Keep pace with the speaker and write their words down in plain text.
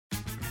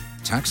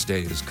Tax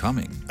day is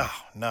coming.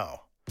 Oh,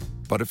 no.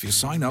 But if you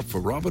sign up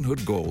for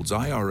Robinhood Gold's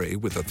IRA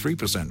with a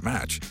 3%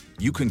 match,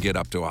 you can get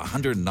up to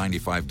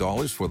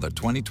 $195 for the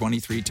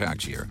 2023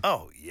 tax year.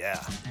 Oh, yeah.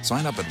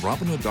 Sign up at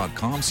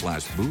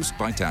Robinhood.com/boost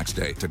by tax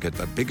day to get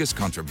the biggest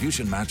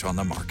contribution match on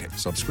the market.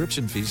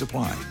 Subscription fees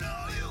apply.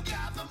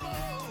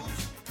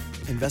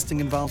 Investing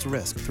involves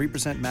risk.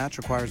 3% match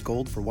requires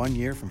gold for 1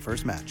 year from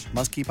first match.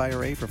 Must keep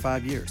IRA for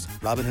 5 years.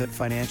 Robinhood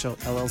Financial,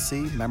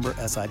 LLC, member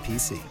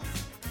SIPC.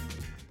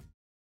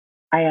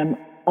 I am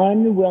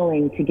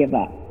unwilling to give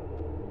up.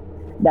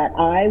 That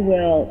I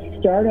will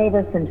start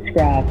over from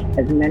scratch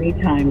as many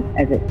times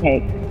as it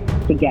takes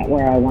to get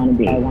where I want to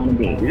be.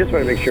 You just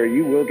want to make sure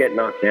you will get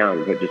knocked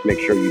down, but just make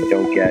sure you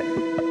don't get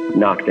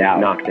knocked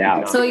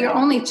out. So your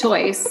only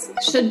choice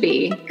should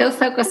be go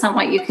focus on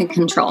what you can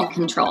control.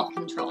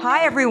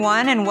 Hi,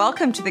 everyone, and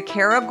welcome to the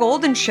Kara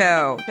Goldin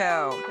Show.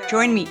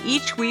 Join me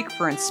each week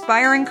for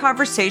inspiring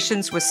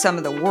conversations with some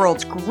of the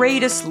world's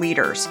greatest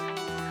leaders.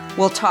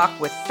 We'll talk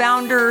with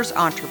founders,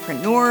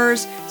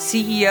 entrepreneurs,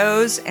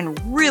 CEOs, and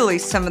really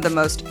some of the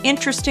most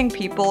interesting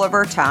people of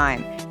our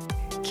time.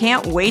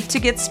 Can't wait to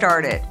get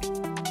started.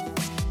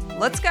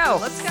 Let's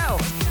go.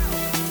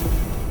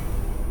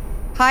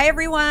 Hi,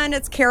 everyone.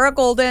 It's Kara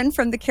Goldin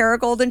from The Kara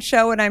Goldin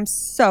Show, and I'm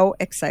so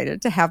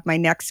excited to have my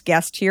next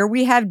guest here.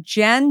 We have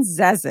Jen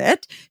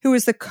Zeszut, who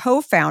is the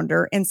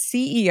co-founder and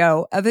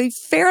CEO of a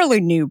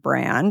fairly new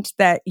brand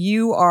that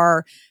you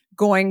are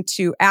going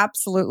to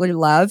absolutely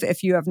love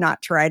if you have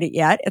not tried it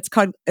yet. It's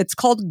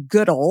called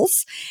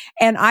Goodles.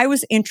 And I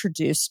was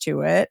introduced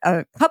to it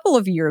a couple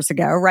of years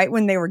ago, right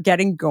when they were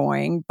getting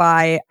going,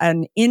 by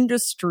an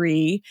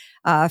industry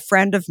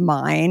friend of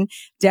mine,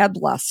 Deb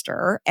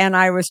Lester. And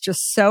I was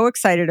just so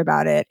excited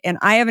about it. And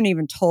I haven't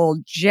even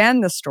told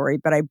Jen the story,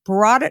 but I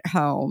brought it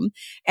home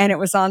and it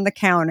was on the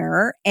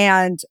counter.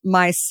 And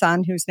my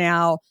son, who's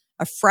now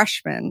a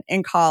freshman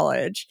in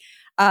college,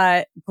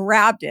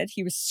 grabbed it.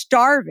 He was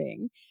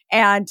starving.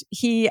 And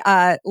he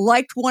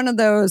liked one of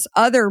those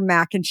other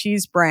mac and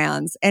cheese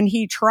brands, and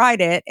he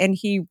tried it, and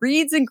he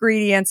reads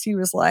ingredients. He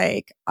was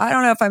like, I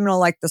don't know if I'm going to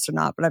like this or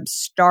not, but I'm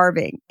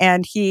starving.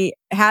 And he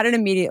had it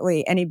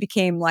immediately, and he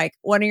became like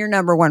one of your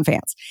number one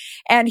fans.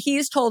 And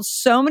he's told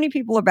so many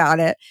people about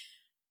it.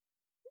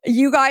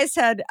 You guys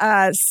had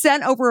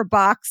sent over a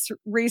box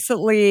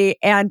recently,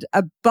 and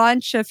a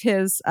bunch of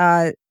his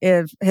other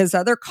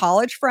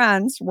college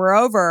friends were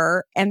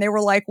over, and they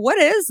were like, "What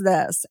is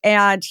this?"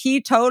 And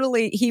he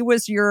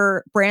was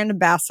your brand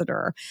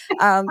ambassador.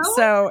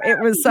 So it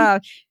was.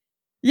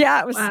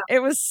 Yeah,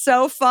 it was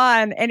so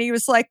fun. And he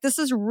was like, this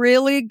is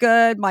really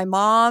good. My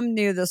mom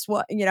knew this.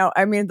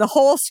 The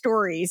whole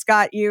story, he's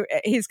got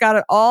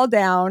it all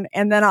down.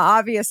 And then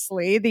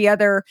obviously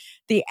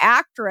the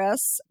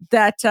actress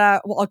that,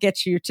 I'll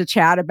get you to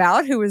chat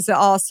about, who has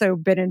also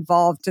been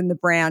involved in the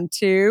brand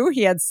too.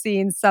 He had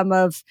seen some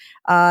of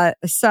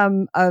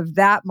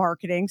that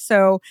marketing.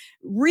 So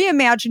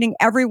reimagining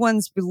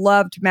everyone's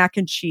beloved mac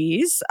and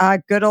cheese.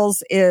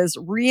 Goodles is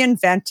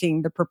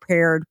reinventing the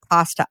prepared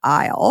pasta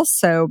aisle.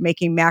 So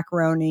making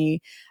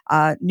macaroni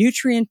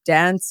nutrient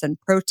dense and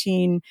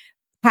protein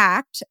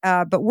packed.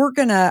 But we're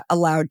going to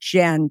allow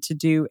Jen to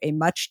do a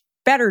much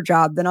better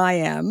job than I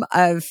am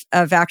of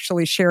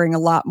actually sharing a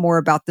lot more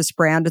about this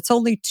brand. It's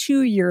only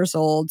 2 years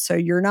old, so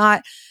you're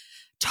not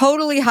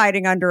totally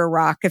hiding under a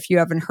rock if you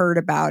haven't heard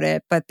about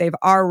it. But they've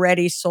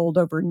already sold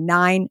over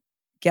 9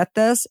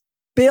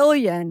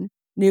 billion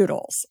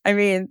noodles. I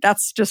mean,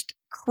 that's just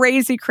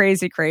crazy.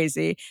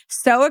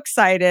 So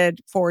excited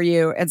for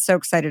you, and so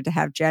excited to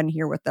have Jen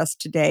here with us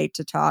today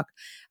to talk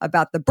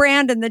about the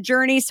brand and the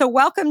journey. So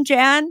welcome,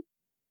 Jen.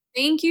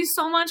 Thank you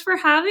so much for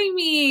having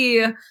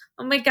me.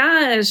 Oh my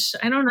gosh.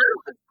 I don't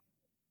know.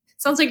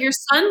 Sounds like your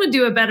son would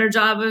do a better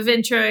job of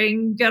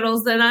introing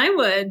Goodles than I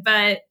would,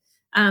 but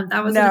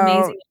that was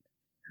amazing.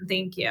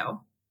 Thank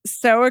you.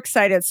 So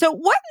excited. So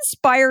what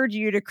inspired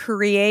you to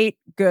create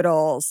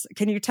Goodles?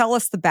 Can you tell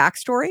us the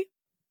backstory?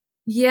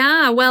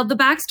 Yeah, well, the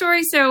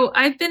backstory. So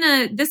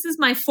this is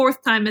my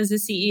 4th time as a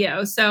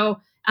CEO. So,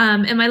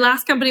 and my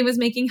last company was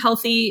making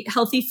healthy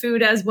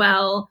food as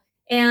well.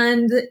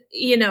 And,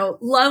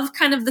 love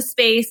kind of the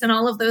space and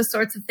all of those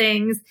sorts of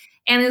things.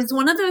 And it was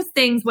one of those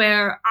things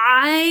where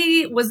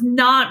I was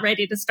not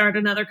ready to start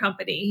another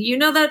company. You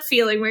know that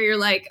feeling where you're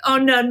like, oh,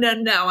 no.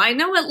 I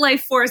know what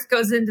life force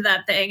goes into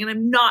that thing,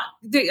 and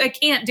I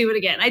can't do it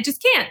again. I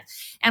just can't.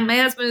 And my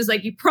husband was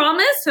like, you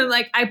promise? And I'm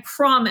like, I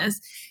promise.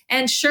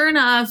 And sure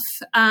enough,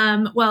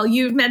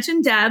 you've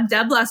mentioned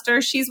Deb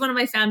Lester. She's one of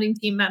my founding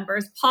team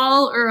members.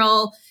 Paul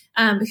Earl,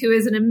 who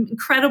is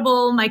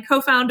my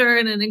co-founder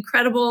and an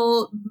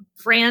incredible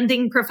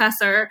branding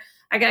professor.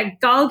 I got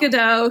Gal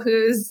Gadot,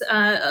 who's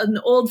an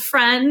old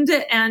friend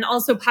and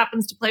also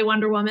happens to play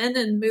Wonder Woman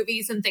in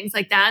movies and things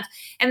like that.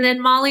 And then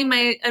Molly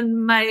Mache,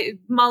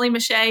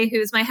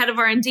 who's my head of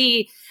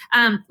R&D.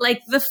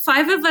 The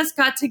 5 of us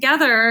got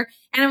together,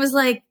 and it was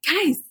like,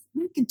 guys,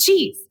 mac and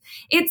cheese.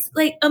 It's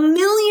like 1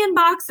 million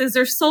boxes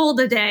are sold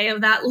a day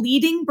of that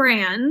leading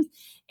brand.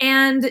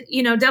 And,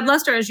 Deb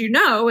Lester, as you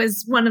know,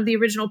 is one of the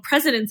original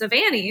presidents of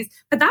Annie's,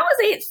 but that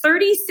was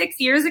 36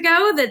 years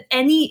ago that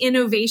any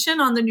innovation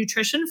on the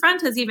nutrition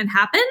front has even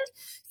happened.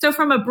 So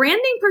from a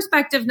branding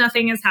perspective,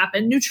 nothing has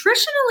happened.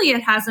 Nutritionally,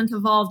 it hasn't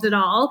evolved at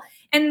all.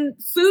 And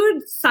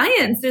food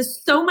science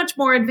is so much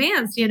more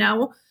advanced,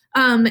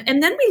 And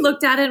then we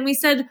looked at it and we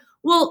said,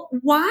 well,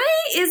 why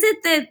is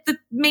it that the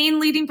main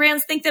leading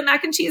brands think that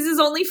mac and cheese is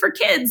only for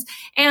kids?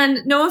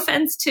 And no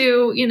offense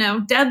to,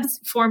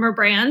 Deb's former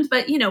brand,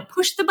 but,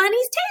 push the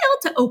bunny's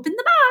tail to open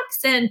the box.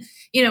 And,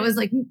 it was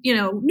like,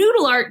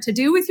 noodle art to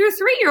do with your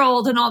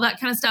 3-year-old and all that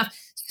kind of stuff.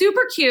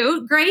 Super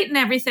cute, great and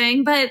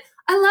everything. But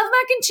I love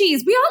mac and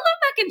cheese. We all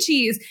love mac and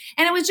cheese.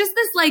 And it was just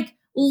this like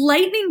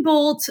lightning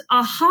bolt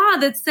aha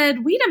that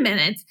said, wait a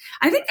minute,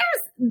 I think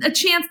there's a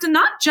chance to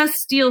not just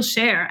steal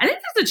share. I think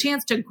there's a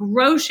chance to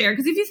grow share.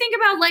 Because if you think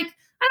about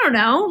I don't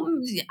know,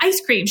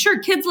 ice cream, sure,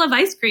 kids love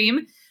ice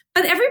cream,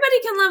 but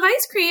everybody can love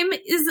ice cream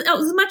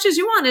as much as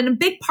you want. And a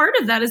big part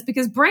of that is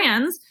because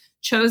brands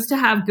chose to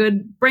have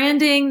good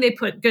branding. They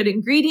put good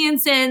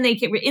ingredients in, they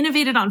get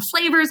innovated on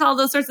flavors, all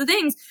those sorts of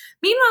things.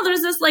 Meanwhile,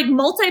 there's this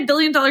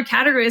multi-billion-dollar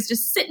category is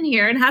just sitting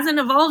here and hasn't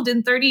evolved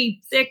in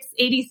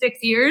 86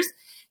 years.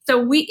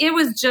 So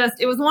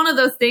it was one of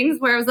those things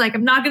where I was like,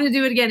 I'm not going to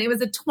do it again. It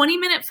was a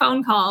 20-minute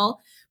phone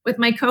call with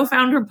my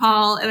co-founder,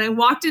 Paul. And I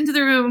walked into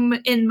the room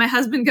and my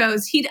husband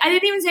goes, I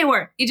didn't even say a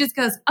word. He just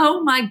goes,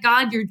 oh my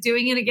God, you're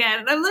doing it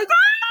again. And I'm like,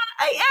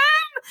 I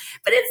am,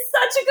 but it's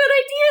such a good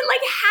idea.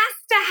 It has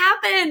to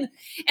happen.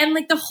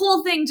 And the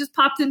whole thing just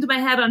popped into my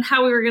head on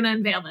how we were going to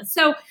unveil this.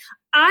 So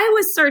I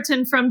was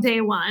certain from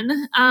day one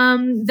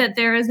that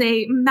there is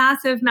a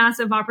massive,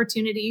 massive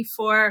opportunity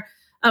for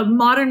a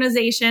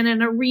modernization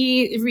and a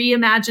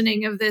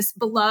reimagining of this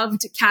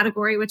beloved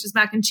category, which is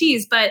mac and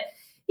cheese. But,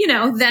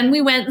 then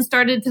we went and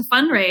started to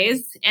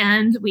fundraise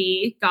and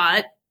we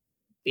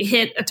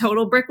hit a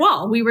total brick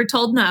wall. We were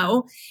told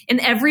no in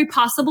every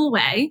possible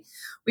way.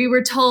 We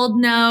were told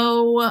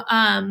no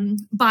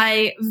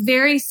by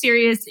very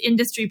serious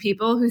industry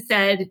people who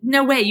said,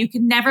 no way, you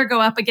can never go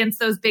up against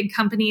those big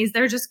companies.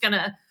 They're just going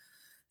to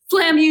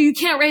slam you. You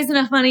can't raise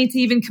enough money to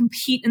even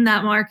compete in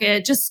that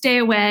market. Just stay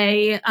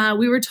away.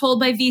 We were told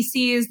by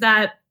VCs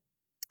that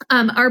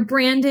our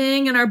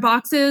branding and our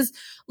boxes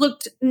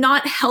looked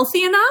not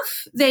healthy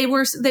enough. They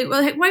were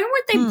like, why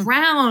weren't they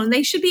brown?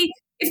 They should be,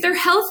 if they're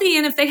healthy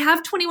and if they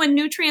have 21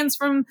 nutrients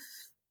from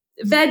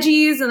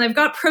veggies and they've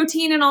got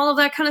protein and all of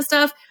that kind of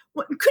stuff,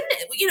 couldn't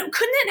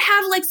it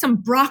have some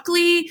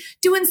broccoli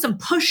doing some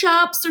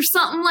push-ups or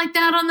something like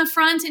that on the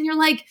front? And you're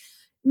like,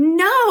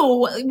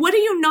 no, what are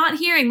you not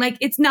hearing?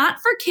 It's not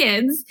for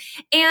kids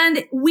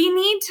and we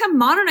need to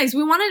modernize.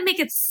 We want to make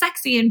it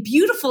sexy and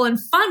beautiful and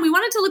fun. We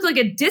want it to look like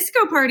a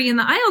disco party in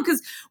the aisle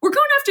because we're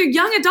going after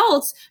young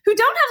adults who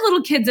don't have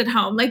little kids at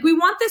home. We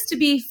want this to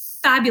be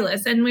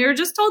fabulous. And we were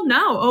just told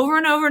no over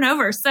and over and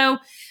over. So,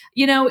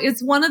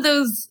 it's one of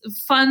those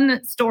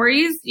fun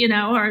stories,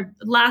 our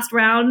last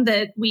round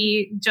that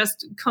we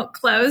just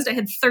closed. I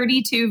had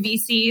 32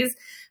 VCs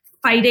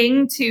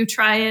fighting to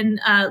try and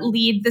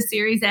lead the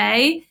Series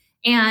A.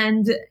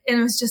 And it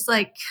was just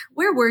like,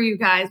 where were you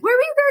guys? Where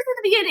were you guys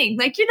at the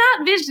beginning? You're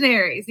not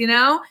visionaries,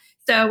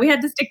 So we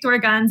had to stick to our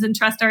guns and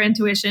trust our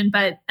intuition.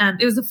 But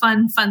it was a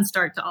fun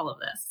start to all of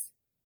this.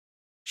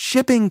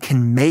 Shipping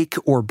can make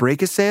or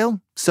break a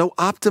sale, so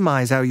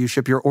optimize how you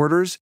ship your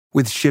orders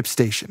with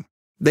ShipStation.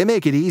 They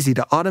make it easy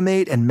to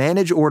automate and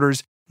manage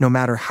orders no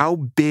matter how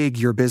big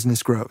your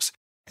business grows.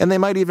 And they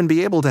might even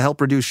be able to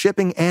help reduce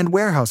shipping and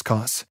warehouse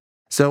costs.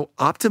 So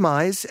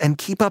optimize and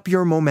keep up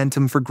your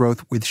momentum for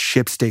growth with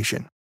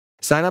ShipStation.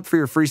 Sign up for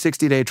your free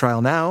 60-day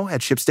trial now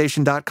at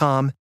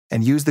ShipStation.com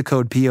and use the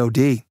code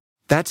POD.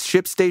 That's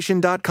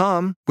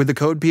ShipStation.com with the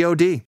code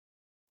POD.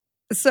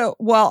 So,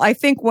 I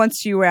think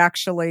once you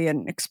actually,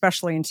 and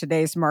especially in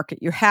today's market,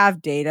 you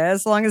have data,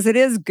 as long as it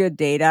is good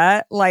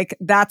data,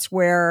 that's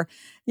where,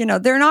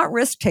 they're not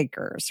risk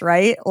takers,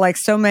 right?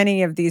 So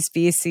many of these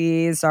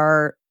VCs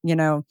are,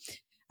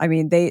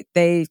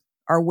 they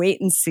are wait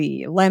and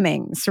see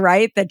lemmings,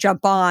 right? That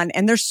jump on.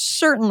 And there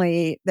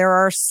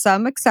are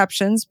some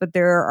exceptions, but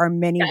there are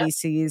many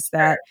VCs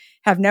that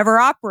have never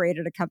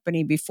operated a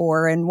company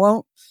before and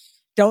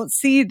don't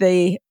see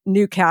the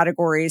new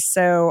categories.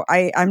 So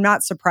I'm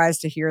not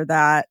surprised to hear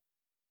that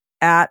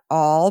at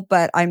all,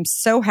 but I'm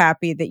so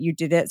happy that you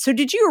did it. So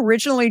did you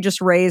originally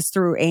just raise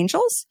through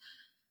angels?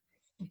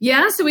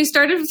 Yeah. So we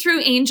started through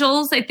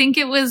angels. I think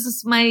it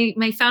was my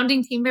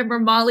founding team member,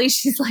 Molly.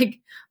 She's like,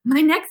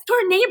 my next door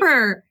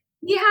neighbor,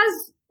 he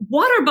has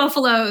water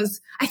buffaloes.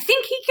 I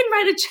think he can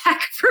write a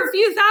check for a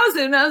few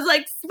thousand. I was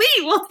like,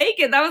 sweet, we'll take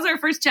it. That was our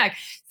first check.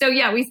 So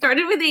yeah, we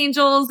started with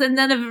angels and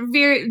then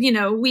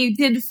we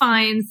did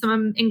find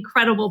some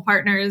incredible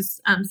partners.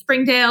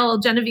 Springdale,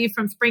 Genevieve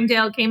from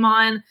Springdale came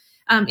on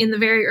in the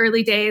very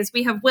early days.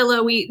 We have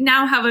Willow. We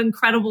now have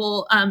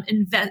incredible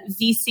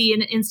VC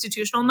and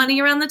institutional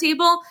money around the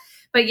table.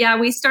 But yeah,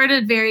 we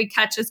started very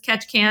catch as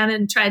catch can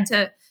and tried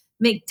to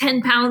make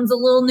 10 pounds of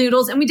little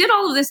noodles. And we did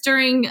all of this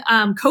during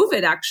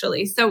COVID,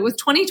 actually. So it was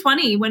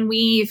 2020 when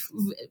we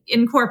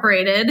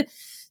incorporated.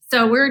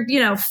 So we're,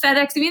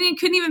 FedEx,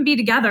 couldn't even be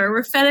together.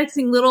 We're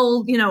FedExing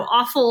little,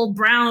 awful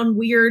brown,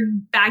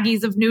 weird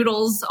baggies of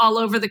noodles all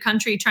over the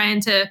country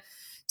trying to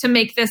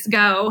make this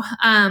go.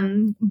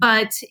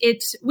 But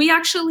we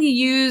actually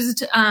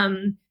used,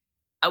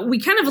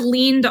 we kind of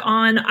leaned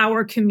on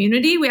our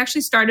community. We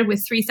actually started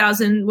with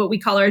 3,000, what we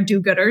call our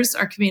do-gooders.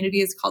 Our community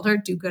is called our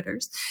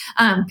do-gooders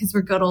because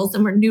we're Goodles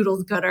and we're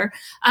noodles gooder.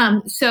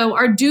 So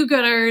our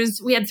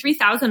do-gooders, we had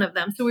 3,000 of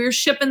them. So we were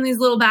shipping these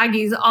little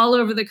baggies all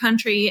over the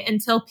country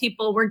until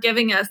people were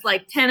giving us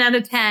like 10 out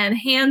of 10,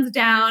 hands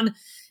down,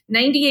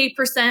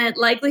 98%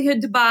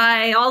 likelihood to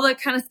buy, all that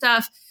kind of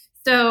stuff.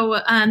 So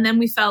then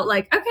we felt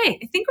like, okay,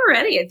 I think we're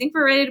ready. I think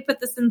we're ready to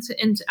put this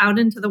out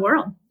into the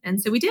world. And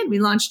so we did. We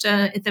launched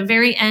at the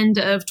very end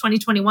of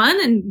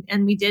 2021,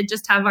 and we did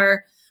just have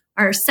our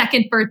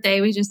second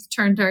birthday. We just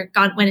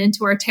went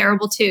into our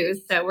terrible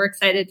twos. So we're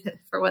excited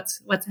for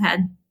what's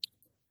ahead.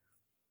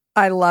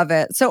 I love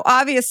it. So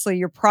obviously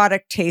your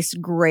product tastes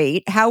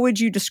great. How would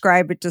you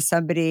describe it to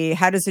somebody?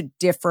 How does it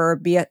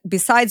differ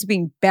besides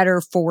being better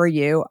for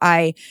you?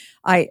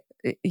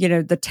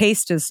 The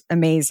taste is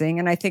amazing.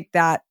 And I think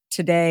that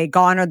today,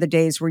 gone are the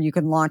days where you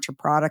can launch a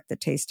product that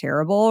tastes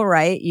terrible,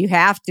 right? You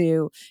have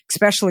to,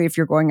 especially if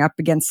you're going up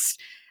against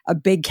a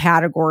big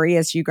category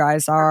as you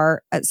guys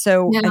are.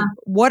 So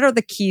what are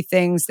the key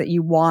things that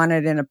you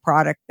wanted in a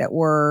product that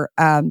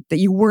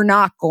you were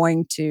not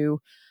going to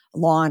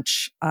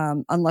launch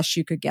unless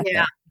you could get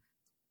that?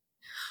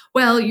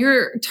 Well,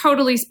 you're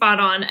totally spot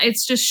on. It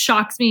just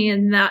shocks me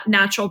in that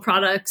natural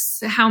products,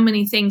 how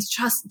many things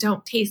just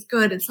don't taste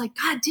good. It's like,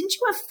 God, didn't you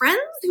have friends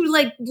who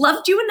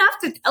loved you enough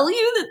to tell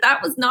you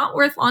that was not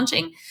worth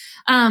launching?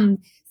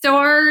 So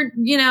our,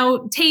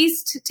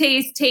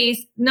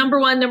 taste, number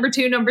one, number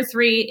two, number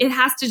three, it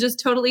has to just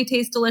totally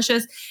taste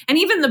delicious. And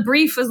even the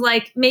brief was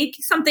like, make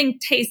something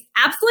taste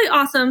absolutely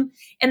awesome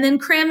and then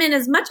cram in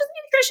as much of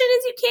nutrition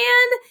as you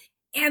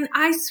can. And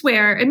I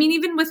swear,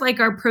 even with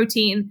our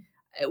protein,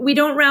 we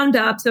don't round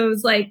up. So it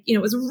was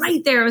it was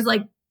right there. It was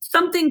like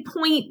something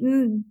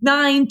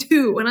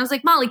 0.92. And I was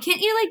like, Molly,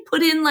 can't you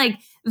put in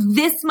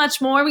this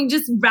much more? We can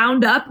just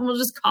round up and we'll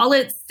just call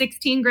it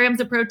 16 grams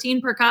of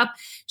protein per cup.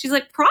 She's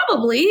like,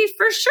 probably,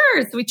 for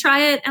sure. So we try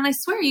it and I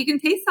swear you can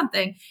taste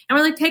something. And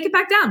we're like, take it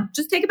back down.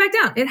 Just take it back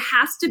down. It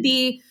has to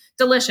be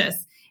delicious.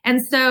 And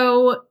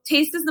so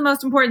taste is the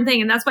most important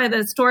thing. And that's why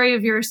the story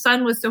of your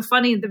son was so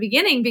funny at the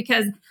beginning,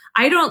 because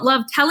I don't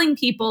love telling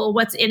people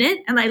what's in it.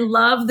 And I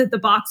love that the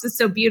box is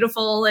so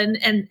beautiful and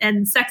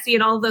sexy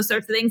and all of those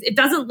sorts of things. It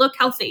doesn't look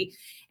healthy.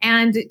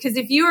 And because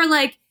if you are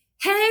like,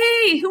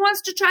 hey, who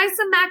wants to try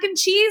some mac and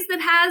cheese that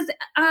has,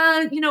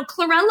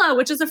 chlorella,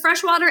 which is a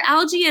freshwater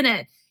algae in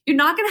it, you're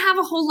not going to have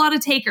a whole lot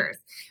of takers.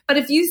 But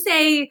if you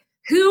say,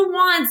 who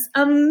wants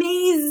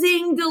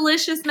amazing,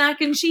 delicious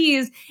mac and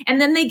cheese?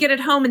 And then they get it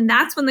home and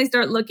that's when they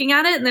start looking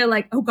at it and they're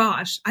like, oh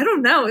gosh, I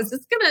don't know. How is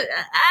this going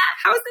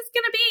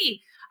to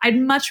be? I'd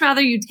much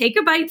rather you take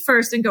a bite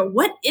first and go,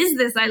 what is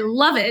this? I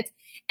love it.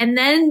 And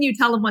then you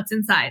tell them what's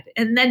inside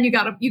and then you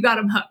got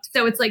them hooked.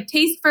 So it's like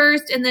taste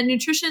first and then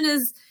nutrition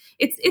is,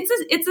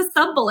 it's a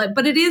sub bullet,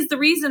 but it is the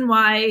reason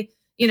why,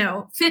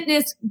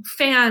 fitness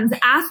fans,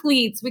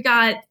 athletes, we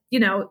got,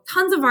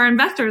 tons of our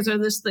investors are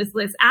this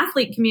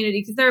athlete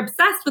community because they're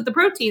obsessed with the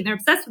protein. They're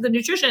obsessed with the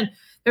nutrition.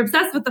 They're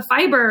obsessed with the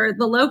fiber,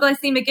 the low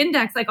glycemic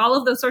index, all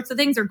of those sorts of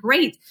things are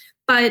great.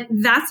 But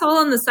that's all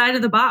on the side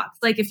of the box.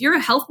 If you're a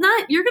health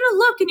nut, you're going to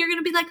look and you're going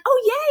to be like,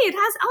 oh, yay, it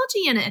has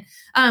algae in it.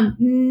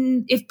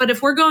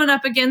 If we're going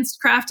up against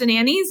Kraft and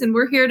Annie's and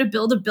we're here to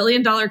build $1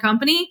 billion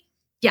company,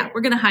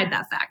 we're going to hide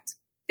that fact.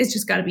 It's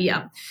just got to be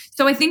yum.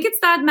 So I think it's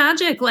that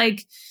magic.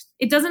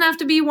 It doesn't have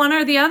to be one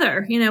or the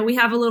other. We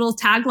have a little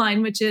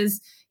tagline, which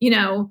is,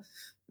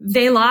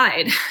 they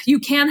lied. You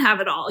can have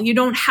it all. You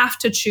don't have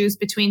to choose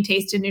between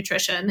taste and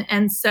nutrition.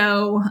 And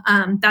so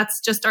that's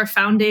just our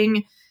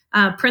founding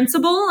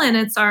principle. And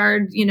it's our,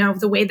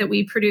 the way that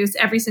we produce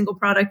every single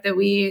product that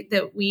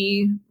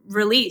we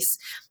release.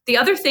 The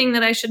other thing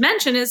that I should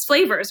mention is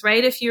flavors,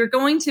 right? If you're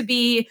going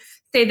to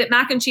say that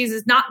mac and cheese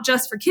is not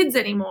just for kids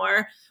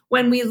anymore,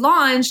 when we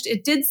launched,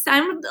 it did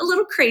sound a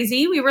little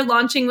crazy. We were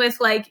launching with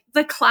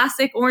the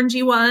classic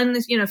orangey one.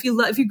 If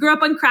you grew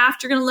up on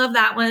Kraft, you're going to love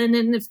that one.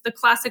 And if the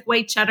classic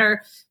white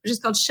cheddar, which is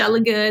called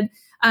Good,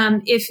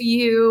 if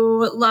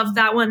you love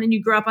that one and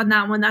you grew up on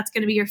that one, that's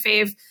going to be your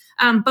fave.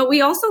 But we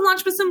also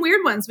launched with some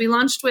weird ones. We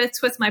launched with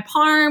Twist My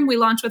Parm. We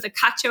launched with a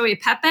cacio e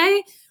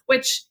pepe,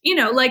 which,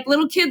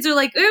 little kids are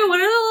like, ooh,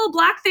 what are the little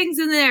black things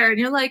in there? And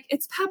you're like,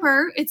 it's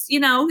pepper. It's,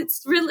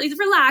 it's really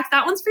relaxed.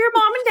 That one's for your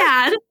mom and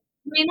dad.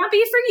 May not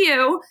be for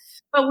you,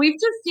 but we've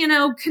just,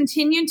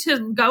 continued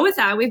to go with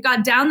that. We've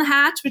got Down the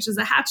Hatch, which is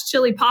a hatch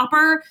chili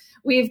popper.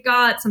 We've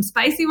got some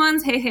spicy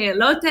ones, Hey Hey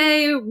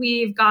Elote.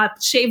 We've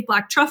got shaved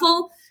black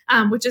truffle,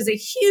 which is a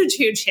huge,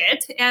 huge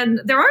hit.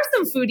 And there are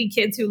some foodie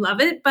kids who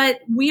love it, but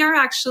we are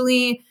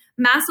actually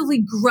massively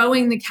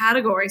growing the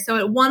category. So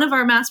at one of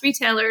our mass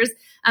retailers,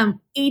 81%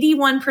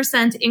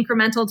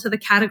 incremental to the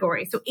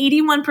category. So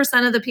 81%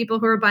 of the people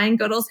who are buying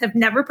Goodles have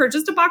never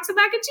purchased a box of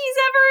mac and cheese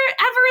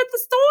ever at the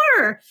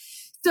store.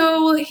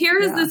 So here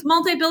is this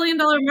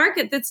multi-billion-dollar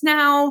market that's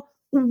now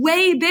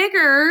way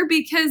bigger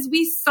because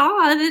we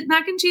saw that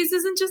mac and cheese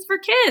isn't just for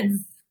kids.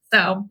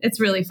 So it's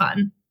really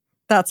fun.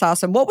 That's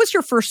awesome. What was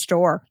your first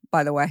store,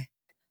 by the way?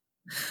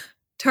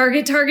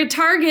 Target.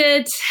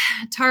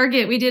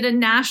 We did a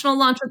national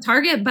launch with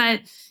Target,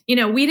 but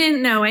we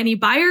didn't know any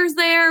buyers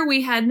there.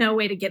 We had no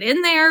way to get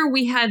in there.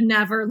 We had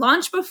never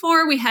launched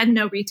before. We had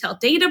no retail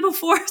data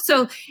before.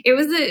 So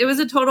it was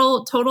a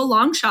total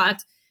long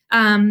shot.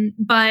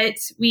 But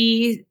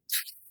we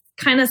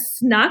kind of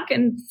snuck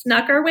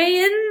our way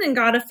in and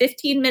got a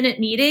 15-minute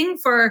meeting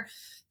for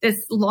this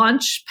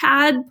launch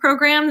pad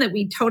program that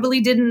we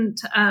totally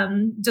didn't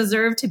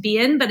deserve to be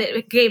in, but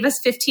it gave us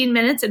 15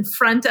 minutes in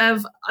front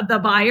of the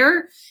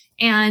buyer.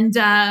 And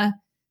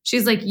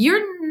she's like,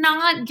 "You're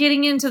not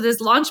getting into this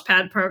launch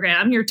pad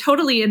program. You're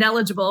totally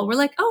ineligible." We're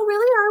like, "Oh,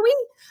 really? Are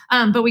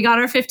we?" But we got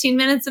our 15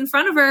 minutes in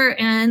front of her,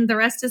 and the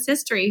rest is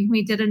history.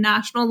 We did a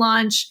national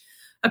launch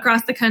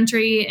across the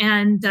country.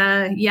 And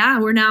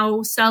we're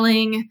now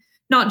selling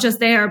not just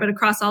there, but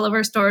across all of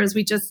our stores.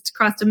 We just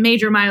crossed a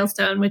major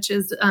milestone, which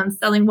is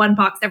selling one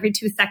box every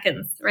 2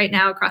 seconds right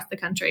now across the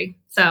country.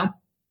 So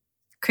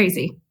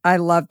crazy. I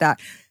love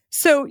that.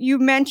 So you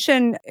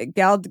mentioned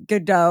Gal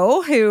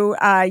Gadot, who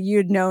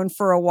you'd known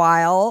for a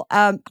while.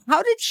 How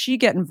did she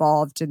get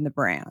involved in the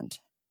brand?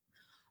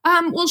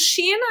 Well,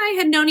 she and I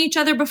had known each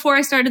other before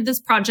I started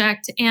this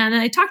project, and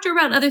I talked to her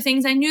about other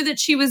things. I knew that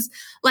she was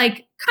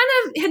like kind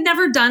of had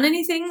never done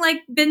anything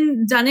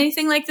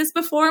like this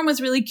before and was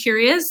really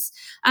curious.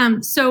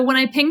 So when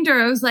I pinged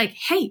her, I was like,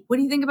 "Hey, what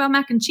do you think about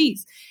mac and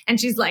cheese?" And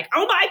she's like,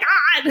 "Oh my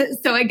God."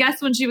 So I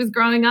guess when she was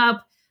growing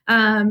up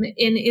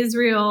in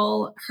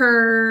Israel,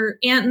 her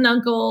aunt and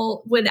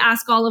uncle would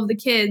ask all of the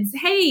kids,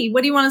 "Hey,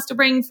 what do you want us to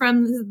bring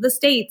from the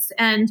States?"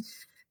 And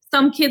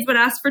some kids would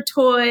ask for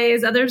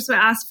toys, others would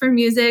ask for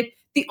music.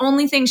 The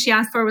only thing she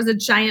asked for was a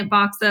giant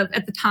box of,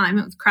 at the time,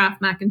 it was Kraft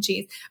mac and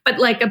cheese, but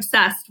like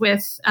obsessed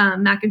with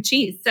mac and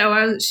cheese.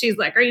 So she's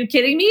like, "Are you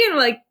kidding me?" And I'm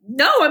like,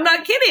 "No, I'm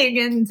not kidding."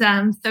 And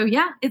so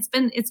yeah, it's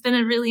been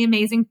a really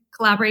amazing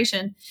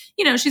collaboration.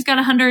 She's got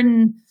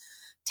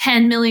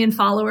 110 million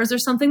followers or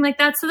something like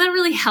that. So that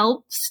really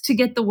helps to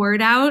get the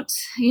word out,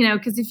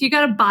 because if you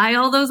got to buy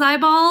all those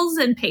eyeballs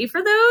and pay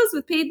for those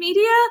with paid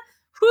media,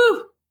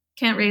 whew,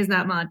 can't raise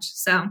that much.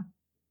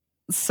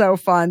 So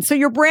fun. So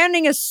your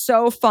branding is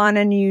so fun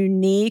and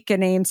unique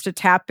and aims to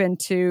tap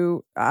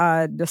into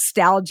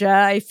nostalgia,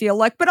 I feel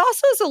like, but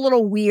also is a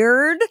little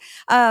weird.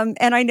 And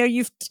I know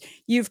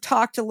you've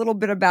talked a little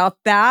bit about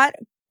that.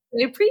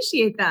 I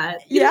appreciate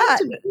that. Yeah,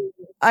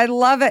 I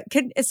love it.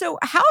 So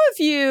how have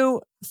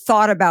you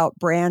thought about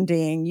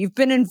branding? You've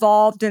been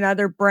involved in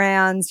other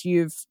brands.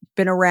 You've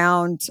been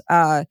around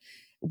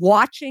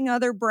watching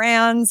other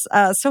brands.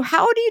 So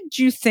how did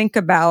you think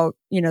about,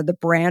 the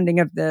branding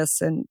of this,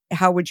 and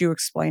how would you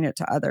explain it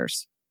to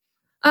others?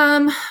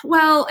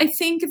 Well, I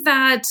think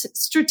that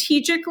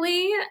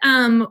strategically,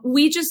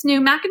 we just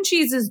knew mac and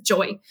cheese is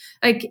joy.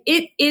 Like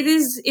it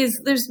is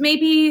there's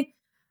maybe,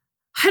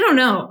 I don't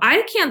know.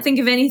 I can't think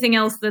of anything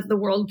else that the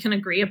world can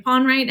agree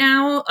upon right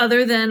now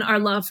other than our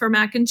love for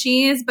mac and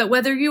cheese. But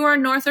whether you are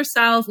north or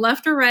south,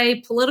 left or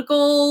right,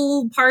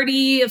 political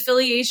party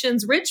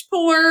affiliations, rich,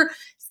 poor,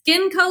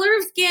 skin color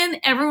of skin,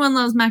 everyone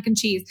loves mac and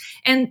cheese.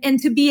 And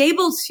to be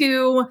able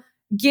to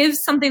give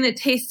something that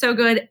tastes so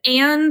good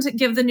and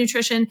give the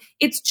nutrition,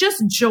 it's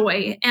just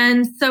joy.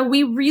 And so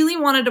we really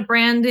wanted a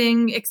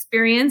branding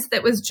experience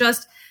that was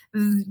just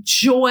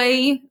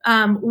joy,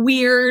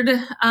 weird,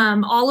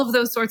 all of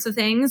those sorts of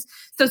things.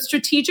 So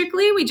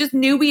strategically, we just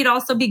knew we'd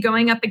also be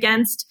going up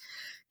against,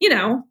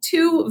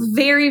 two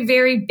very,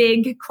 very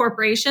big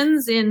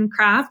corporations in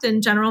Kraft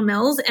and General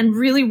Mills, and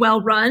really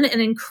well run and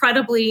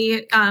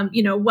incredibly,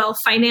 well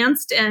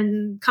financed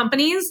and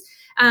companies.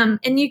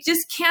 And you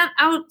just can't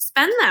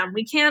outspend them.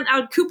 We can't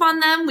out coupon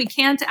them. We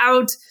can't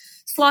out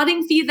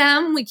slotting fee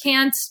them. We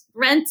can't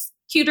rent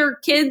cuter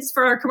kids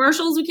for our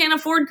commercials. We can't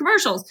afford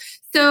commercials.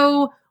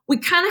 So we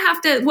kind of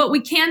have to, what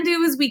we can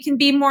do is we can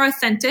be more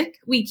authentic.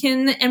 We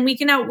can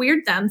out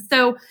weird them.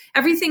 So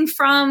everything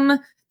from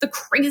the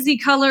crazy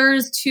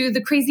colors to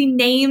the crazy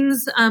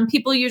names.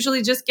 People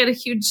usually just get a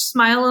huge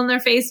smile on their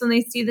face when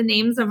they see the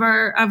names of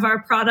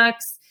our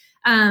products.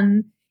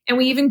 And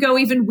we even go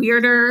even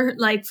weirder.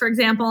 Like, for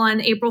example, on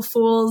April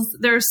Fools,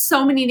 there are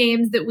so many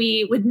names that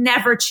we would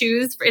never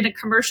choose in a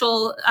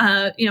commercial,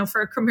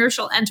 for a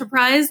commercial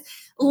enterprise.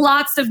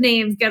 Lots of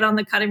names get on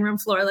the cutting room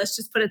floor. Let's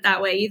just put it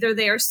that way. Either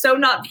they are so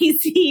not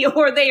PC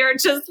or they are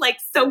just like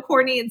so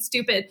corny and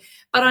stupid.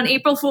 But on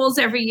April Fools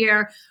every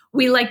year,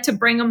 we like to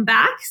bring them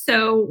back.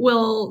 So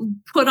we'll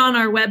put on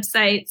our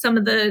website some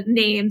of the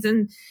names.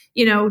 And,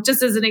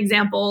 just as an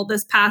example,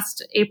 this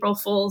past April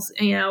Fools,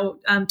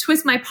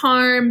 Twist My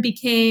Parm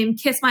became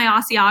Kiss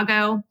My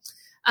Asiago.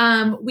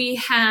 We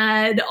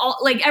had all,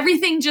 like,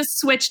 everything just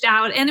switched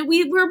out, and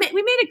we made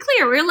it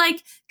clear. We're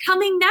like,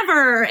 coming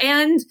never.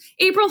 And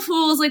April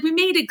Fools, like, we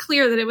made it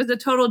clear that it was a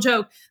total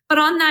joke. But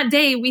on that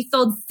day, we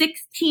sold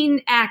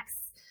 16x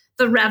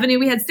the revenue.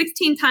 We had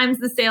 16 times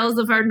the sales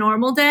of our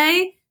normal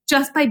day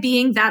just by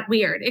being that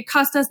weird. It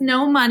cost us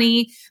no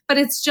money, but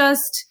it's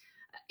just,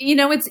 you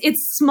know, it's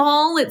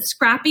small, it's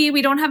scrappy.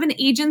 We don't have an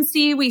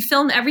agency. We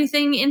film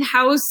everything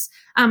in-house.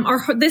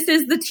 This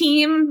is the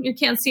team. You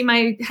can't see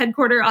my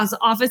headquarters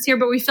office here,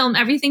 but we film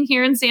everything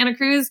here in Santa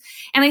Cruz.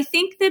 And I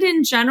think that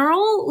in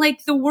general,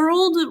 like, the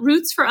world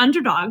roots for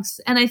underdogs.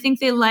 And I think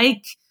they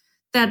like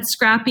that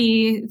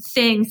scrappy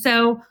thing.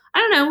 So I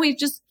don't know. We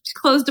just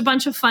closed a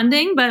bunch of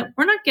funding, but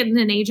we're not getting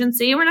an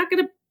agency. We're not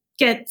going to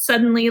get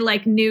suddenly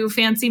like new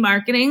fancy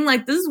marketing.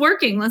 Like, this is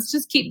working. Let's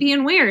just keep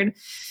being weird.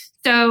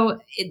 So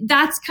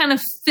that's kind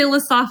of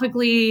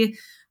philosophically,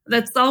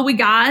 that's all we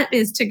got,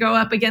 is to go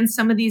up against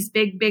some of these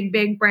big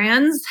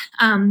brands.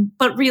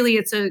 But really,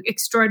 it's an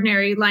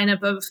extraordinary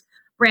lineup of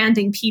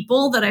branding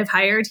people that I've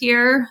hired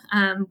here.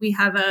 We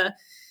have a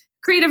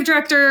creative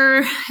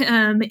director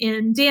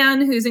in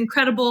Dan, who's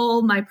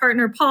incredible. My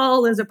partner,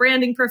 Paul, is a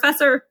branding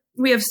professor.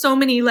 We have so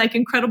many like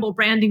incredible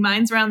branding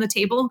minds around the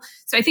table.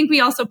 So I think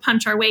we also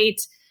punch our weight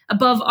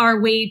above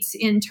our weight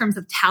in terms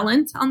of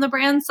talent on the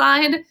brand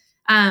side,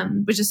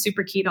 which is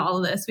super key to all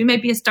of this. We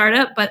might be a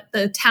startup, but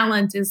the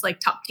talent is like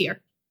top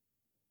tier.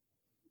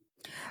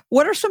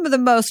 What are some of the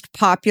most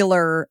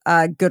popular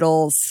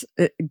Goodles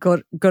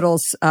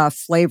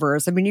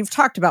flavors? I mean, you've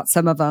talked about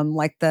some of them,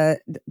 like the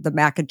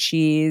mac and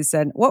cheese.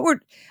 And what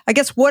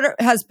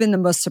has been the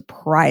most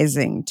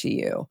surprising to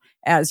you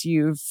as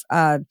you've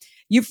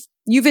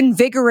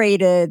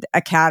invigorated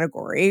a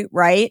category,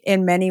 right?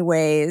 In many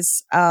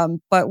ways.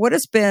 But what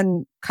has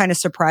been kind of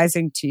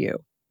surprising to you?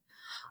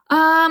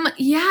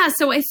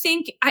 So I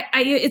think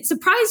it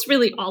surprised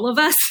really all of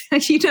us,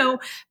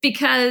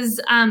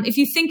 because, if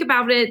you think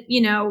about it,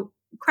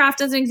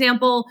 Kraft as an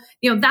example,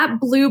 that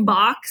blue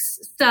box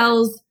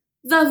sells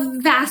the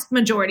vast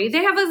majority.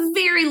 They have a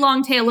very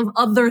long tail of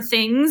other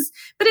things,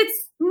 but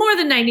it's more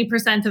than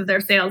 90% of their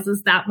sales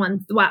is that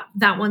one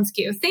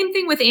SKU. Same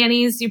thing with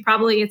Annie's.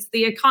 It's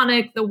the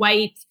iconic, the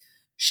white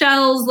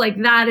shells,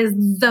 like that is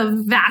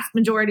the vast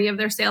majority of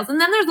their sales. And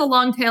then there's a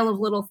long tail of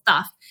little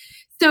stuff.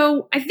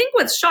 So I think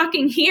what's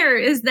shocking here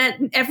is that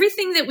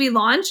everything that we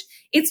launch,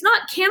 it's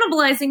not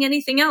cannibalizing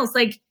anything else.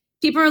 Like,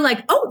 people are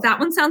like, oh, that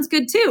one sounds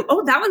good too.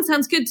 Oh, that one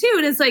sounds good too.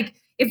 And it's like,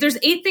 if there's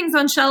 8 things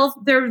on shelf,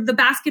 the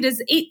basket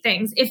is 8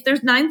 things. If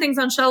there's 9 things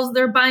on shelves,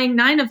 they're buying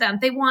 9 of them.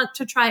 They want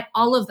to try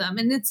all of them.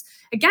 And it's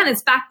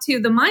back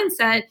to the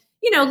mindset,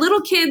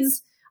 little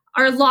kids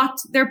are locked.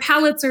 Their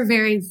palates are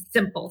very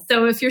simple.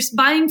 So if you're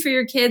buying for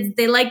your kids,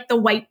 they like the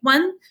white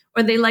one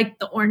or they like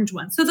the orange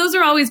one. So those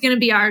are always going to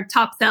be our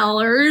top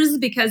sellers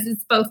because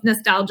it's both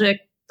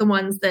nostalgic, the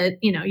ones that,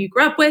 you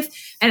grew up with,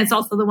 and it's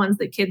also the ones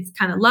that kids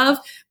kind of love.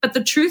 But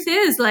the truth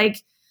is,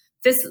 like,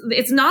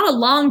 it's not a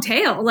long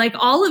tail. Like,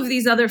 all of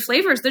these other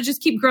flavors, they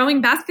just keep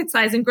growing basket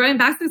size and growing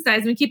basket size.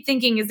 And we keep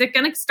thinking, is it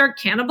going to start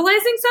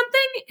cannibalizing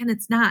something? And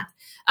it's not.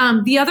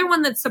 The other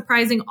one that's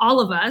surprising all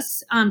of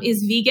us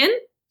is vegan.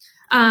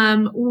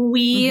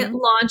 We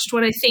launched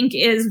what I think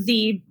is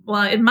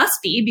it must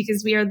be,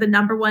 because we are the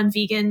number one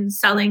vegan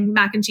selling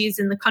mac and cheese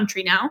in the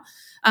country now,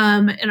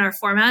 in our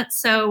format.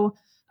 So,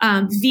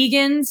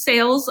 vegan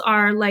sales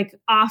are like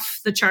off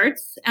the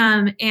charts.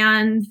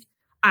 And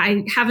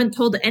I haven't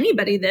told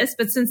anybody this,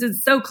 but since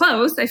it's so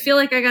close, I feel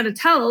like I got to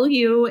tell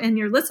you and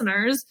your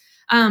listeners,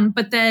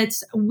 but that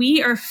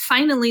we are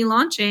finally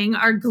launching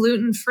our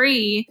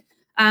gluten-free,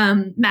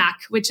 mac,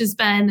 which has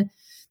been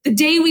the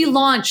day we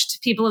launched,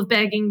 people have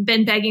been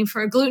begging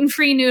for a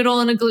gluten-free noodle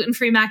and a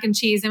gluten-free mac and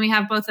cheese. And we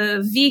have both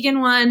a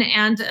vegan one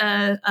and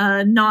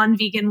a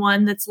non-vegan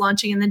one that's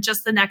launching in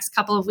just the next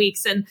couple of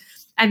weeks. And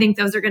I think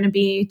those are going to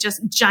be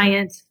just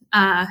giant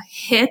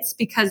hits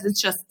because it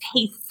just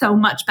tastes so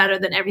much better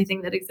than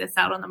everything that exists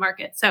out on the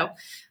market. So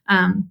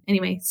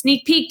anyway,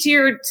 sneak peek to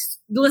your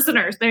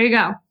listeners. There you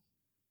go.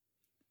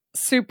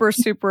 Super,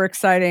 super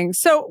exciting.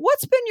 So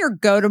what's been your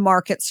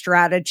go-to-market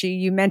strategy?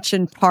 You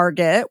mentioned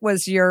Target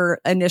was your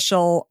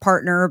initial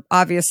partner.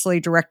 Obviously,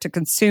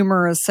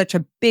 direct-to-consumer is such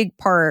a big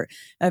part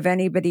of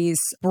anybody's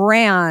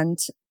brand.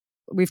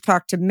 We've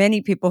talked to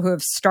many people who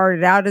have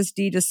started out as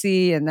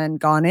D2C and then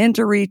gone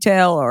into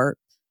retail, or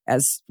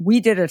as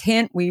we did at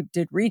Hint, we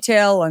did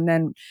retail and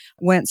then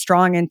went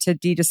strong into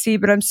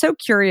D2C. But I'm so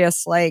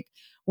curious, like,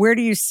 where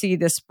do you see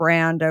this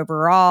brand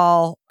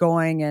overall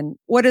going and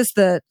what is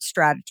the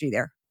strategy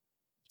there?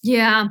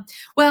 Yeah.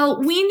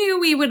 Well, we knew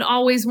we would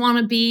always want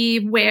to be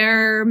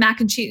where mac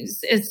and cheese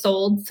is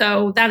sold.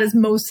 So that is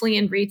mostly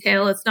in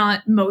retail. It's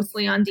not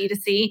mostly on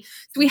D2C.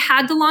 So we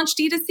had to launch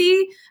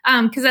D2C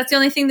because that's the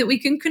only thing that we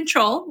can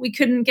control. We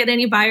couldn't get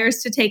any buyers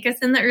to take us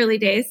in the early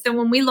days. So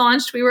when we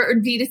launched, we were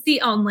D2C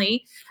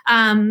only.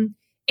 And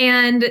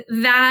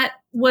that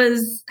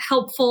was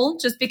helpful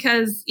just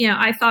because,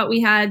 I thought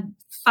we had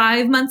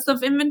 5 months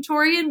of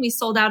inventory and we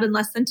sold out in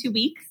less than 2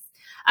 weeks.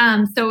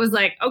 So it was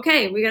like,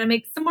 okay, we got to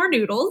make some more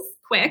noodles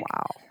quick.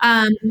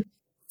 Wow.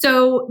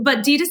 But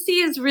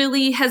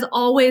D2C has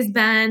always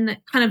been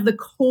kind of the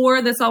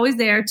core that's always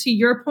there. To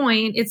your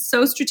point, it's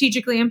so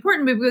strategically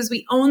important because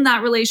we own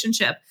that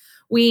relationship.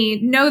 We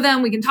know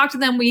them. We can talk to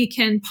them. We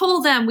can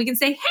poll them. We can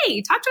say,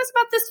 hey, talk to us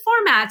about this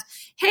format.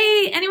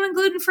 Hey, anyone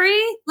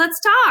gluten-free? Let's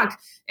talk.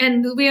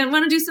 And we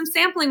want to do some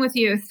sampling with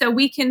you. So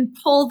we can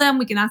poll them.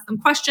 We can ask them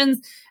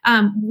questions.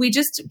 We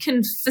just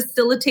can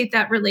facilitate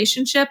that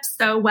relationship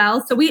so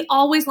well. So we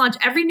always launch,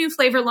 every new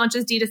flavor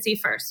launches D2C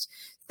first.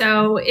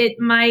 So it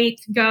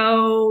might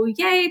go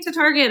yay to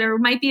Target, or it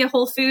might be a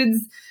Whole Foods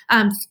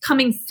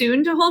coming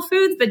soon to Whole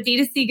Foods, but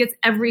D2C gets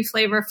every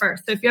flavor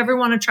first. So if you ever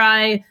want to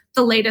try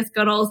the latest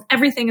Goodles,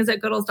 everything is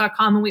at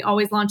Goodles.com, and we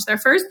always launch there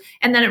first,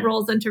 and then it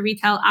rolls into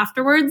retail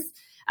afterwards.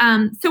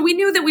 So we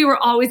knew that we were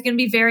always going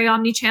to be very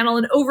omni-channel,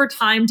 and over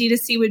time,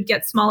 D2C would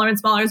get smaller and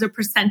smaller as a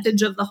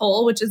percentage of the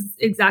whole, which is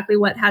exactly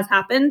what has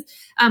happened.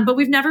 But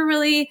we've never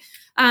really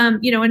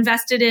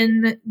invested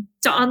in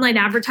online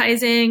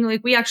advertising.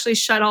 Like, we actually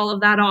shut all of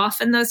that off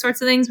and those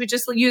sorts of things. We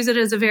just use it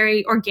as a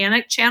very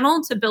organic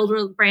channel to build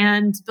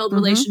brand, build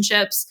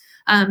relationships,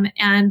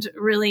 and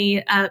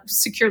really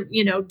secure,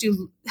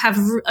 have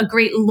a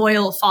great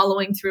loyal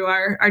following through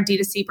our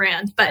D2C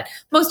brand. But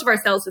most of our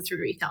sales is through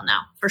retail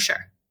now, for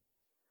sure.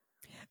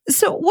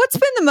 So what's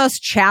been the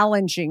most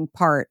challenging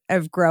part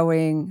of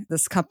growing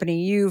this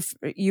company?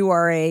 You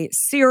are a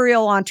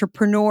serial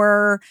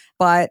entrepreneur,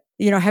 but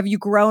have you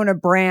grown a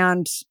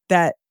brand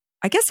that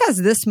I guess has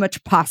this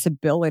much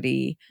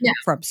possibility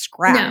from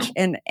scratch?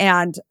 No.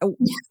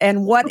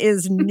 And what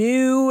is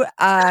new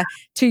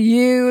to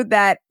you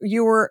that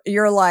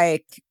you're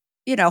like,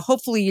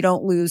 hopefully you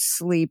don't lose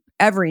sleep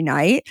every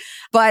night,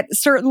 but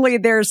certainly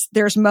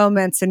there's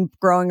moments in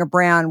growing a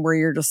brand where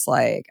you're just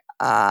like,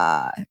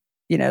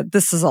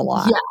 this is a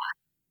lot.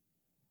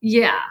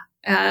 Yeah.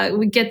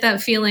 We get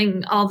that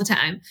feeling all the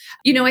time.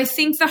 I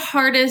think the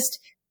hardest,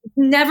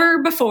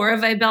 never before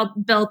have I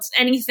built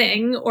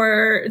anything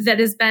or that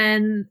has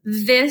been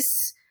this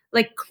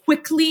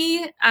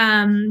quickly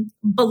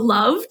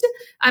beloved.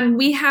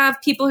 We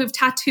have people who've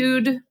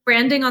tattooed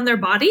branding on their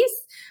bodies.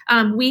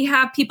 We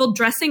have people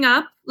dressing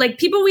up, like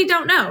people we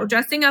don't know,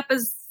 dressing up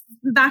as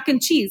mac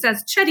and cheese,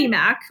 as Chetty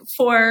Mac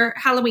for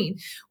Halloween.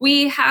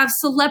 We have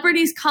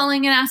celebrities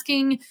calling and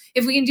asking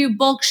if we can do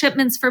bulk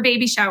shipments for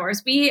baby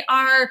showers. We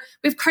have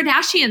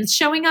Kardashians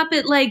showing up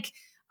at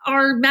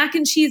our mac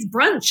and cheese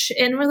brunch,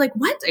 and we're like,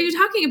 what are you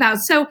talking about?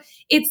 So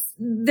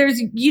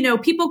there's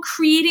people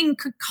creating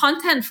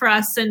content for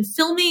us and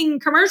filming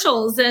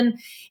commercials, and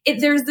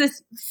there's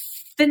this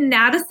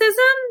fanaticism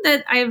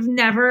that I've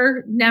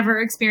never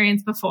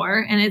experienced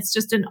before. And it's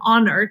just an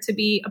honor to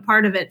be a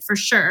part of it, for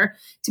sure,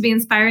 to be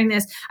inspiring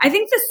this. I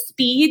think the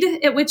speed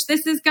at which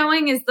this is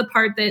going is the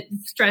part that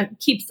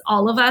keeps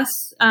all of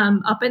us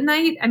up at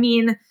night. I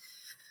mean,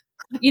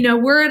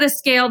 we're at a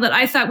scale that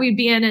I thought we'd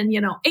be in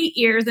 8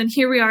 years, and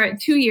here we are at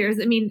 2 years.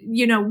 I mean,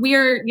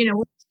 we're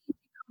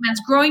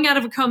growing out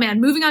of a co-man,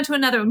 moving on to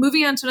another one,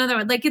 moving on to another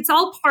one. It's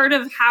all part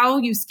of how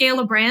you scale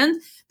a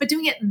brand, but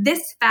doing it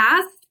this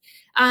fast,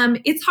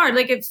 it's hard.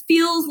 It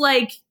feels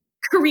like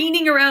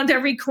careening around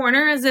every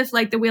corner as if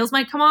the wheels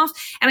might come off.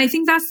 And I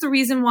think that's the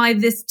reason why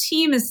this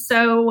team is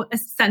so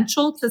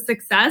essential to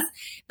success.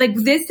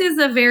 This is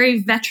a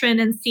very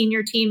veteran and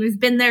senior team who's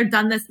been there,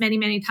 done this many,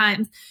 many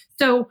times.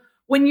 So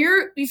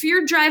if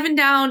you're driving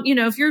down,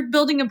 if you're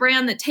building a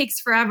brand that takes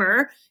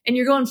forever and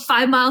you're going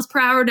 5 miles per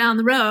hour down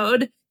the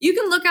road, you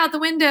can look out the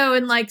window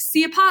and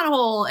see a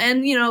pothole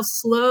and,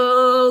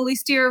 slowly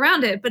steer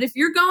around it. But if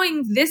you're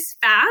going this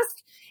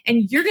fast,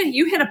 and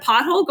you hit a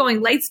pothole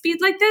going light speed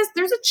like this,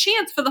 there's a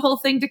chance for the whole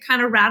thing to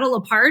kind of rattle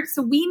apart.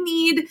 So we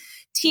need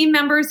team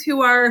members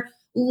who are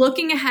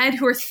looking ahead,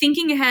 who are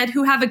thinking ahead,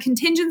 who have a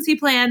contingency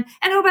plan.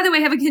 And oh, by the way,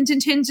 have a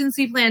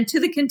contingency plan to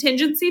the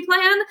contingency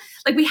plan.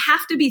 We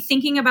have to be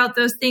thinking about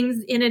those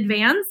things in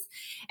advance.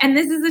 And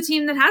this is a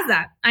team that has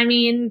that. I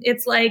mean,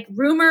 it's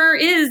rumor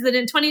is that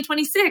in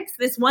 2026,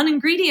 this one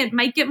ingredient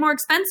might get more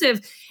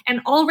expensive.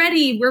 And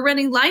already we're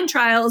running line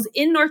trials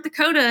in North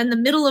Dakota in the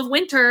middle of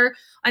winter.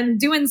 I'm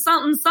doing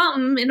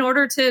something in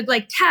order to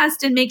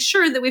test and make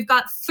sure that we've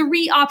got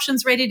 3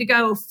 options ready to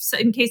go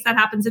in case that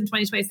happens in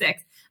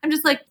 2026. I'm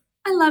just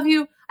I love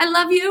you. I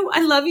love you.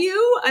 I love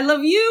you. I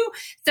love you.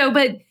 So,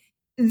 but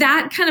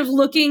that kind of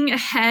looking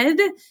ahead,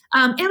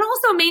 and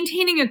also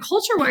maintaining a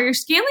culture where you're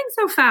scaling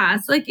so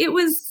fast. It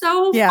was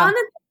so fun at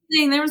the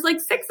beginning. There was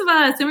 6 of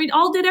us and we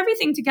all did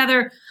everything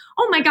together.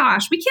 Oh my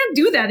gosh, we can't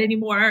do that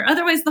anymore.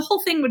 Otherwise the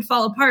whole thing would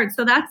fall apart.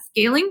 So that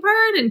scaling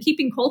part and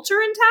keeping culture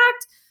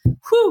intact,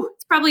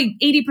 it's probably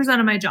 80%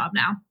 of my job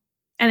now.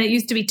 And it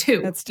used to be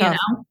 2. That's tough.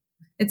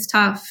 It's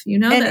tough.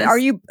 And this.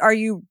 Are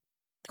you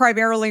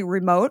primarily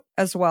remote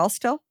as well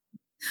still?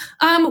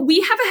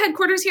 We have a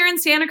headquarters here in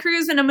Santa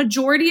Cruz, and a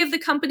majority of the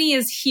company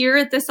is here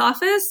at this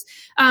office.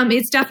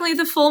 It's definitely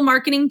the full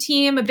marketing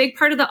team, a big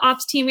part of the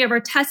ops team. We have our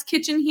test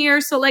kitchen here.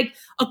 So a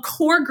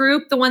core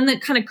group, the one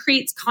that kind of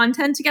creates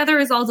content together,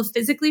 is also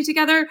physically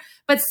together,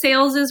 but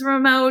sales is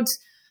remote.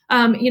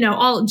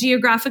 all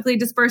geographically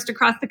dispersed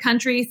across the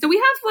country. So we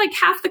have like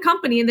half the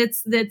company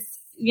that's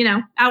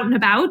out and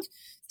about.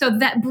 So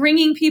that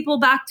bringing people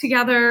back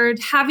together,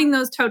 having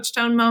those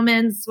touchstone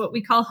moments, what we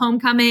call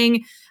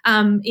homecoming,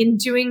 in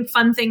doing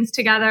fun things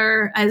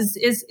together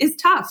is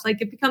tough.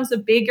 Like it becomes a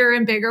bigger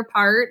and bigger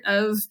part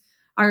of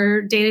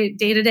our day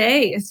to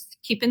day. Is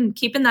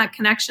keeping that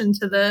connection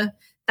to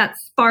that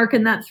spark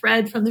and that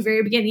thread from the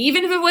very beginning.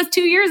 Even if it was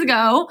 2 years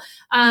ago,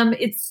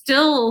 it's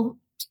still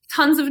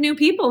tons of new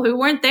people who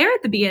weren't there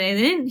at the beginning.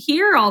 They didn't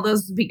hear all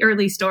those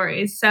early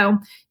stories. So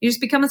you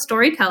just become a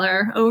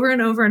storyteller over and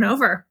over and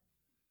over.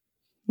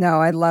 No,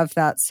 I love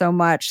that so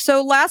much.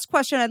 So last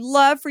question, I'd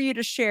love for you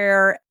to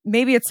share,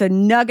 maybe it's a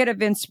nugget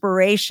of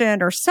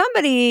inspiration or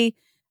somebody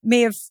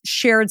may have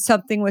shared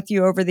something with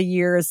you over the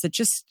years that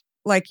just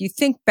like you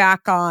think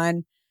back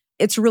on,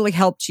 it's really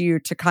helped you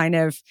to kind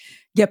of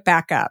get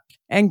back up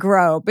and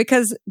grow.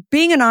 Because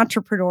being an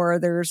entrepreneur,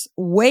 there's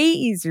way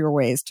easier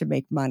ways to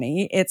make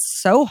money. It's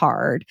so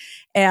hard.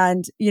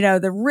 And,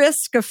 the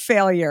risk of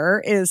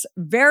failure is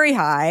very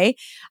high.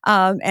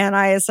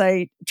 As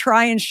I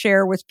try and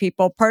share with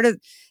people, part of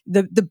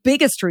the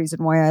biggest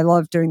reason why I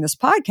love doing this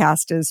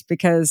podcast is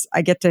because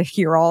I get to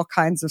hear all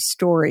kinds of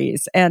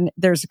stories. And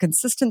there's a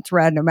consistent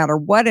thread no matter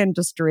what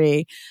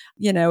industry.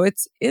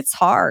 It's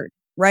hard.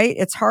 Right?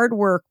 It's hard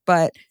work,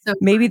 but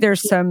maybe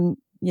there's some,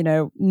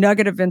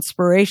 nugget of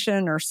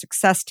inspiration or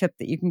success tip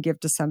that you can give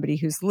to somebody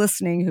who's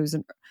listening, who's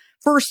a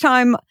first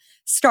time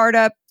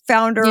startup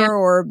founder,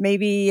 or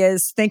maybe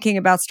is thinking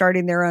about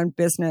starting their own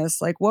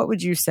business. Like, what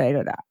would you say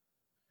to that?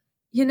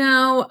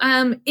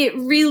 It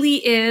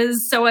really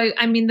is. So I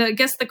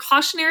guess the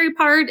cautionary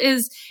part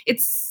is it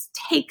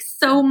takes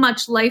so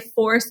much life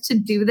force to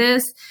do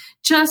this.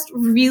 Just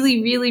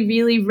really, really,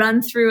 really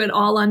run through it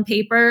all on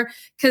paper.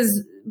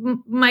 Because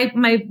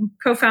my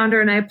co-founder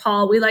and I,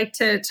 Paul, we like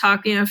to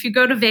talk, if you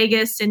go to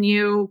Vegas and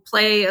you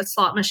play a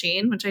slot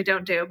machine, which I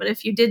don't do, but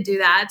if you did do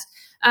that,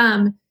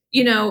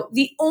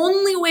 the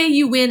only way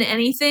you win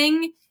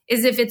anything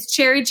is if it's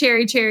cherry,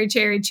 cherry, cherry,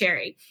 cherry,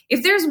 cherry.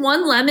 If there's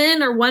one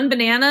lemon or one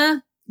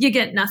banana, you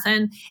get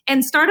nothing.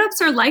 And startups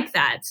are like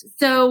that.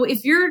 So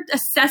if you're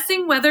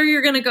assessing whether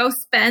you're going to go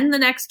spend the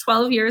next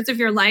 12 years of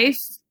your life,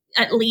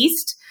 at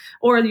least,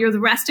 or you're the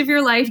rest of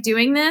your life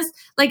doing this,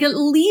 like at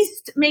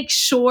least make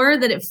sure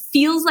that it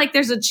feels like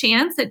there's a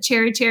chance at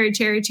cherry, cherry,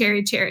 cherry,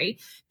 cherry, cherry.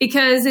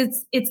 Because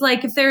it's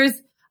like if there's,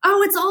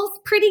 it's all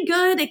pretty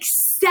good,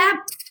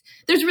 except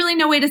there's really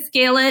no way to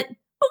scale it.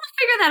 But we'll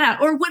figure that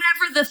out. Or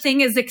whatever the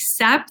thing is,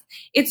 except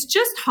it's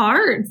just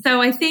hard.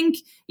 So I think,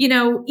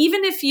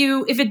 even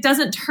if it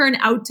doesn't turn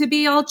out to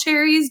be all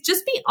cherries,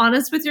 just be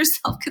honest with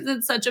yourself because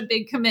it's such a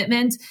big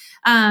commitment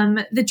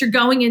that you're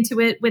going into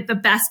it with the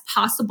best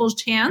possible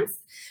chance.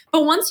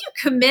 But once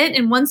you commit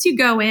and once you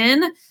go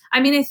in,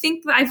 I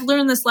think I've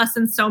learned this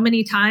lesson so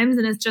many times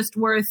and it's just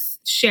worth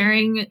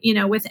sharing,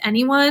 with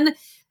anyone.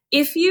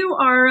 If you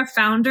are a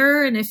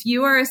founder and if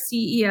you are a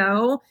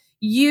CEO,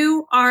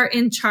 you are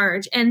in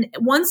charge. And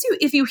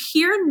if you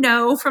hear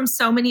no from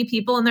so many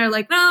people and they're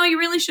like, no, you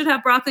really should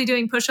have broccoli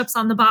doing push-ups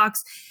on the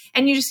box.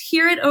 And you just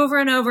hear it over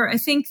and over. I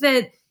think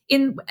that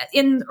in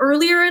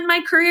earlier in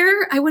my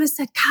career, I would have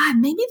said, God,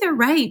 maybe they're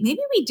right. Maybe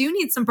we do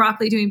need some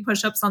broccoli doing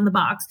push-ups on the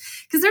box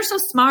because they're so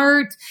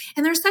smart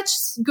and they're such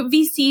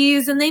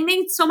VCs and they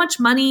made so much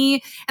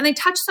money and they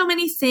touch so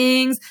many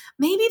things.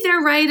 Maybe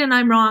they're right and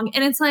I'm wrong.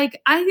 And it's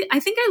like, I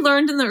think I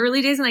learned in the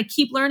early days and I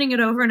keep learning it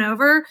over and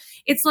over.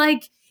 It's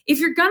like, if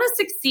you're going to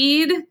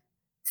succeed,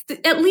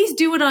 at least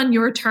do it on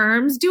your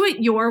terms, do it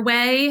your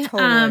way.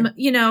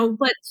 Totally.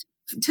 But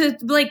to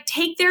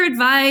take their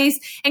advice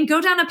and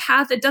go down a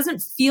path that doesn't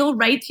feel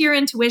right to your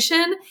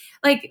intuition.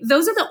 Like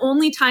those are the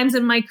only times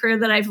in my career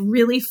that I've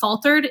really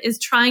faltered is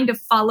trying to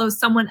follow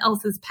someone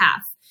else's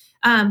path.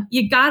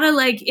 You gotta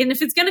and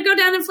if it's going to go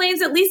down in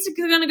flames, at least it's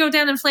going to go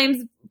down in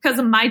flames because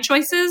of my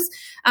choices.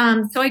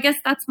 So I guess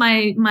that's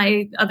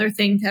my other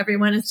thing to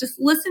everyone is just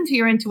listen to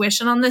your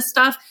intuition on this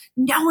stuff.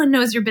 No one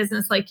knows your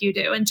business like you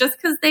do. And just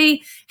because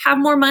they have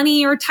more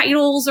money or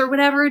titles or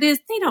whatever it is,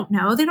 they don't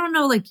know. They don't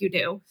know like you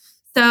do.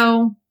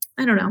 So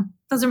I don't know.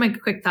 Those are my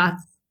quick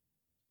thoughts.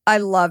 I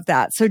love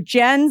that. So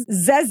Jen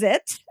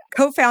Zeszut,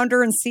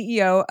 co-founder and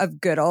CEO of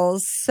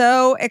Goodles,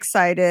 so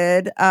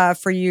excited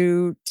for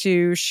you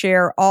to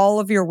share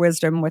all of your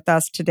wisdom with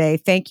us today.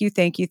 Thank you,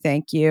 thank you,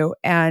 thank you.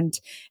 And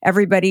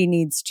everybody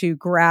needs to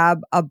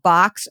grab a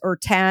box or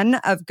 10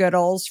 of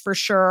Goodles for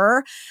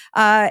sure.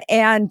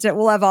 And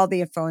we'll have all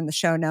the info in the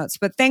show notes.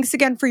 But thanks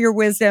again for your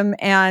wisdom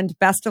and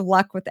best of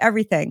luck with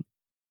everything.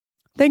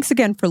 Thanks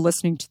again for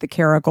listening to The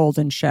Kara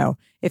Goldin Show.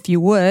 If you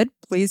would,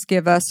 please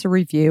give us a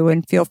review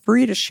and feel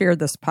free to share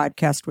this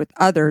podcast with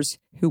others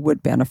who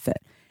would benefit.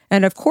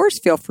 And of course,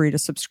 feel free to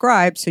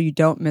subscribe so you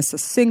don't miss a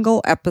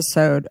single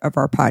episode of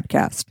our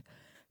podcast.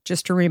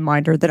 Just a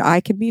reminder that I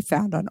can be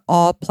found on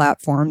all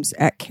platforms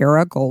at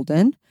Kara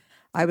Goldin.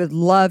 I would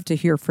love to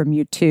hear from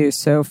you too,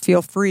 so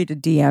feel free to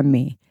DM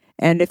me.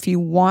 And if you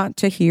want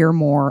to hear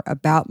more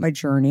about my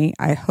journey,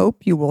 I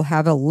hope you will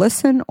have a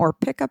listen or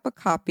pick up a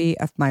copy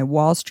of my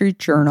Wall Street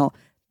Journal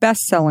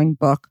best-selling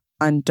book,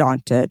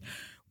 Undaunted,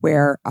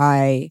 where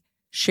I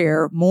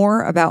share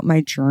more about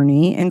my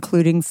journey,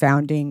 including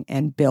founding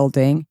and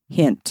building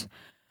Hint.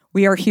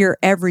 We are here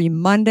every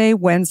Monday,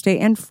 Wednesday,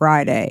 and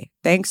Friday.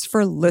 Thanks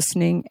for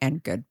listening,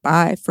 and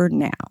goodbye for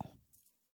now.